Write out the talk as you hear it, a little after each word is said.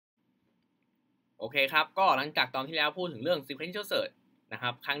โอเคครับก็หลังจากตอนที่แล้วพูดถึงเรื่อง Sequential Search นะครั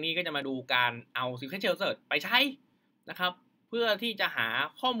บครั้งนี้ก็จะมาดูการเอา Sequential Search ไปใช้นะครับเพื่อที่จะหา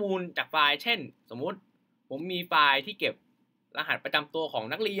ข้อมูลจากไฟล์เช่นสมมุติผมมีไฟล์ที่เก็บรหัสประจำตัวของ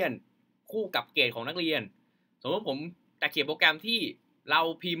นักเรียนคู่กับเกรดของนักเรียนสมมติผมจะเขียนโปรแกรมที่เรา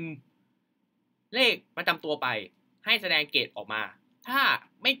พิมพ์เลขประจำตัวไปให้แสดงเกรดออกมาถ้า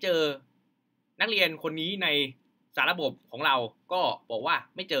ไม่เจอนักเรียนคนนี้ในสารระบบของเราก็บอกว่า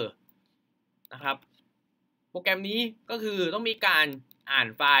ไม่เจอนะครับโปรแกรมนี้ก็คือต้องมีการอ่าน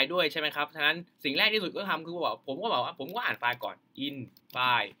ไฟล์ด้วยใช่ไหมครับฉะนั้นสิ่งแรกที่สุดก็ทำคือผมก็อ่านไฟล์ก่อน in ไฟ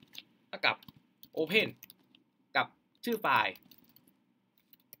ล์เท่ากับ open กับชื่อไฟล์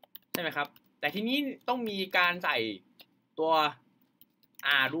ใช่ไหมครับแต่ทีนี้ต้องมีการใส่ตัว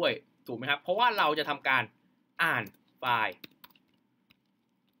r ด้วยถูกไหมครับเพราะว่าเราจะทำการอ่านไฟล์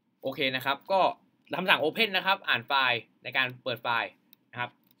โอเคนะครับก็คำสั่ง open นะครับอ่านไฟล์ในการเปิดไฟล์นะครั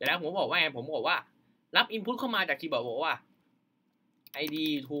บเสร็จแล้วผมบอกว่ารับ input เข้ามาจากคีย์บอร์ดบอกว่า id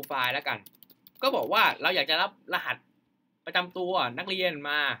to file แล้วกันก็บอกว่าเราอยากจะรับรหัสประจำตัวนักเรียน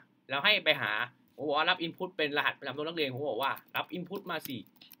มาแล้วให้ไปหาผมบอกว่ารับ input เป็นรหัสประจำตัวนักเรียนผมบอกว่ารับ input มาสิ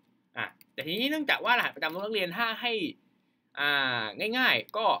แต่ทีนี้เนื่องจากว่ารหัสประจำตัวนักเรียนถ้าให้ง่าย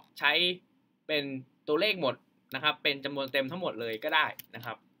ๆก็ใช้เป็นตัวเลขหมดนะครับเป็นจำนวนเต็มทั้งหมดเลยก็ได้นะค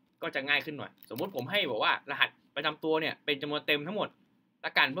รับก็จะง่ายขึ้นหน่อยสมมุติผมให้บอกว่ารหัสประจำตัวเนี่ยเป็นจำนวนเต็มทั้งหมดล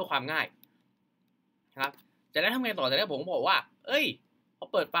ะกันเพื่อความง่ายครับจะได้ทำไงต่อจะได้ผมบอกว่าพอ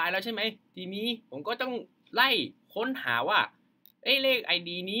เปิดไฟล์แล้วใช่ไหมทีนี้ผมก็ต้องไล่ค้นหาว่าเลข ID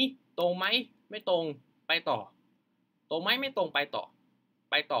นี้ตรงไหมไม่ตรงไปต่อตรงไหมไม่ตรงไปต่อ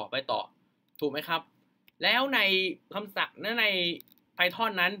ถูกไหมครับแล้วในคำสั่งใน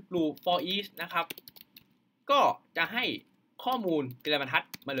Python นั้น loop for each นะครับก็จะให้ข้อมูลทีละบรรทัด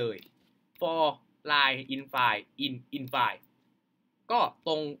มาเลย for line in file in file ก็ต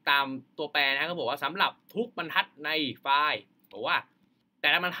รงตามตัวแปรนะก็บอกว่าสำหรับทุกบรรทัดในไฟล์บอกว่าแต่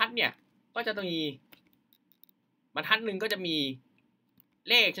ละบรรทัดเนี่ยก็จะต้องมีบรรทัดหนึ่งก็จะมี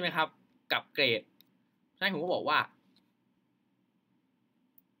เลขใช่ไหมครับกับเกรดฉะนั้นผมก็บอกว่า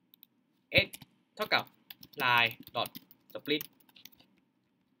x เท่ากับ line split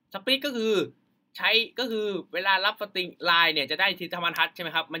ก็คือก็คือเวลารับสตริง line เนี่ยจะได้ทีละบรรทัดใช่ไหม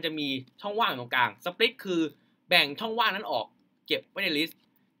ครับมันจะมีช่องว่างตรงกลาง split คือแบ่งช่องว่างนั้นออกเก็บไว้ในลิสต์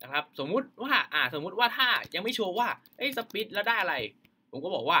นะครับสมมุติว่าถ้ายังไม่ชัวร์ว่าสปลิตแล้วได้อะไรผมก็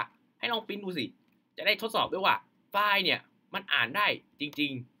บอกว่าให้ลองปริ้นดูสิจะได้ทดสอบด้วยว่าไฟล์เนี่ยมันอ่านได้จริ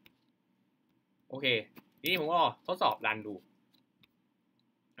งๆโอเคทีนี้ผมก็ทดสอบรันดู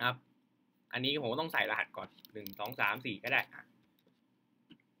นะครับอันนี้ผมก็ต้องใส่รหัสก่อน1 2 3 4ก็ได้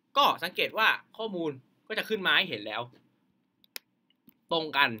ก็สังเกตว่าข้อมูลก็จะขึ้นมาให้เห็นแล้วตรง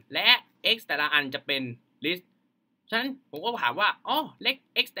กันและ x แต่ละอันจะเป็น list ฉะนั้นผมก็ถามว่าเลข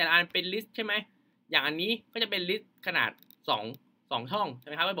x แต่ละอันเป็น list ใช่ไหมอย่างอันนี้ก็จะเป็น list ขนาด2ช่องใช่ไ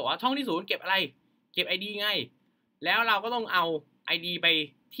หมครับไปบอกว่าช่องที่0เก็บอะไรเก็บ id ไงแล้วเราก็ต้องเอา id ไป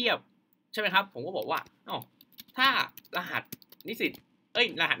เทียบใช่ไหมครับผมก็บอกว่าถ้ารหัสนิสิต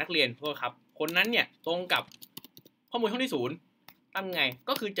รหัสนักเรียนโทษครับคนนั้นเนี่ยตรงกับข้อมูลช่องที่0ทำไง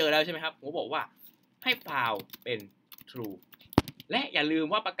ก็คือเจอแล้วใช่ไหมครับผมบอกว่าให้ฟาวเป็น true และอย่าลืม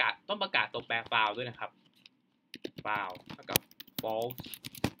ว่าต้องประกาศตัวแปรฟาวด้วยนะครับฟาวเท่ากับ false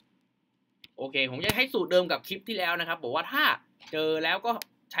โอเคผมจะให้สูตรเดิมกับคลิปที่แล้วนะครับบอกว่าถ้าเจอแล้วก็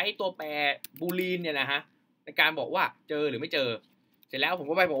ใช้ตัวแปรบูลีนเนี่ยนะฮะในการบอกว่าเจอหรือไม่เจอเสร็จแล้วผม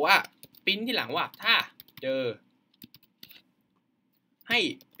ก็ไปบอกว่าปริ้นที่หลังว่าถ้าเจอให้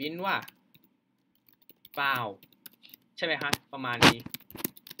ปริ้นว่าฟาวใช่ไหมครับประมาณนี้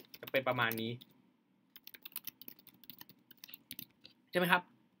จะเป็นประมาณนี้ใช่ไหมครับ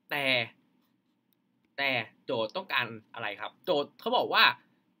แต่โจทย์ต้องการอะไรครับโจทย์เขาบอกว่า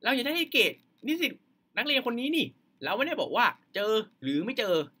เราจะได้เกรดนิสิตนักเรียนคนนี้นี่เราไม่ได้บอกว่าเจอหรือไม่เจ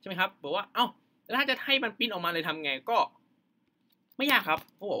อใช่ไหมครับบอกว่าแล้วถ้าจะให้มันปริ้นออกมาเลยทำไงก็ไม่ยากครับ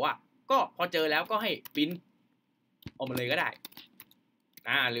เขาบอกว่าก็พอเจอแล้วก็ให้ปริ้นออกมาเลยก็ได้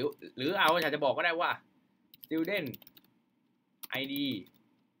หรือเอาอยากจะบอกก็ได้ว่า student id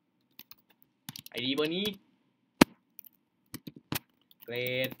เบอร์นี้เกร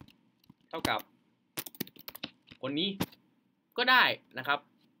ดเท่ากับคนนี้ก็ได้นะครับ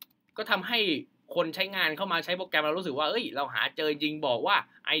ก็ทำให้คนใช้งานเข้ามาใช้โปรแกรมเรารู้สึกว่าเราหาเจอจริงบอกว่า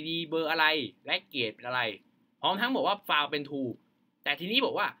id เบอร์อะไรและเกรดเป็นอะไรพร้อมทั้งบอกว่าไฟล์เป็น true แต่ทีนี้บ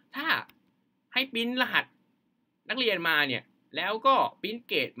อกว่าถ้าให้ปริ้นรหัสนักเรียนมาเนี่ยแล้วก็ปริ้น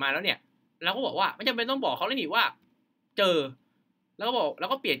เกรดมาแล้วเนี่ยเราก็บอกว่าไม่จำเป็นต้องบอกเขาเลยนี่ว่าเจอแล้ว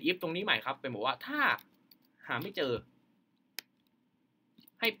ก็เปลี่ยน if ตรงนี้ใหม่ครับเป็นบอกว่าถ้าหาไม่เจอ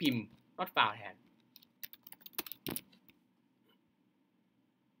ให้พิมพ์ not found แทน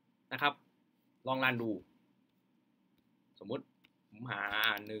นะครับ ลองรันดูสมมุติผมหา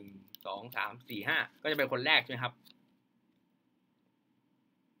1 2 3 4 5ก็จะเป็นคนแรกใช่ไหมครับ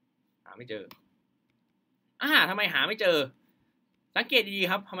หาไม่เจอทำไมหาไม่เจอสังเกตดี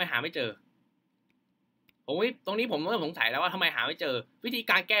ๆครับทำไมหาไม่เจอตรงนี้ผมเริ่มสงสัยแล้วว่าทำไมหาไม่เจอวิธี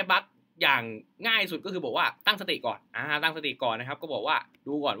การแก้บั๊กอย่างง่ายสุดก็คือบอกว่าตั้งสติก่อนตั้งสติก่อนนะครับก็บอกว่า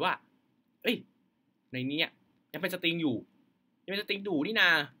ดูก่อนว่าในนี้ยังเป็นสตริงอยู่ยังเป็นสตริงดูนี่นา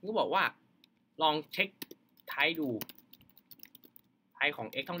ก็บอกว่าลองเช็คไทป์ดูไทป์ของ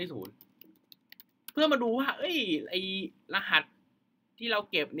x เท่าที่0เพื่อมาดูว่าไอรหัสที่เรา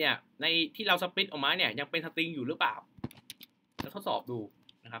เก็บเนี่ยในที่เราสปลิตออกมาเนี่ยยังเป็นสตริงอยู่หรือเปล่าแล้วทดสอบดู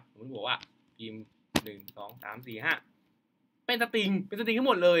นะครับผมบอกว่าพิมพ์1 2 3 4 5เป็นสตริงทั้ง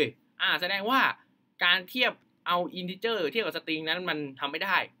หมดเลยแสดงว่าการเทียบเอาอินทิเจอร์เทียบกับสตริงนั้นมันทำไม่ไ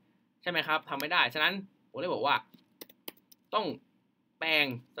ด้ใช่ไหมครับทำไม่ได้ฉะนั้นผมเลยบอกว่าต้องแปลง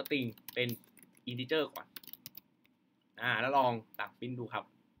สตริงเป็นอินทิเจอร์ก่อนแล้วลองตักปริ้นดูครับ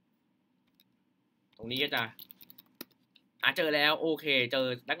ตรงนี้ก็จะเจอแล้วโอเคเจอ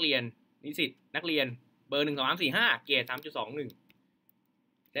นักเรียนนิสิตนักเรียนเบอร์1 2 3 4 5เกรด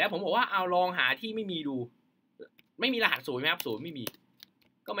 3.21 แต่ผมบอกว่าเอาลองหาที่ไม่มีดูไม่มีรหัส0ไหมครับ0ไม่มี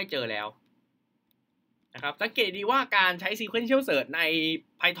ก็ไม่เจอแล้วนะครับสังเกตดีว่าการใช้ Sequential Search ใน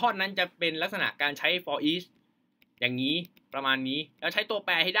Python นั้นจะเป็นลักษณะการใช้ for each อย่างนี้ประมาณนี้แล้วใช้ตัวแป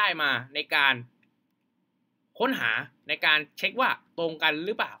รให้ได้มาในการค้นหาในการเช็คว่าตรงกันห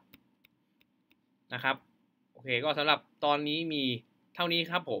รือเปล่านะครับโอเคก็สำหรับตอนนี้มีเท่านี้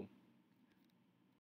ครับผม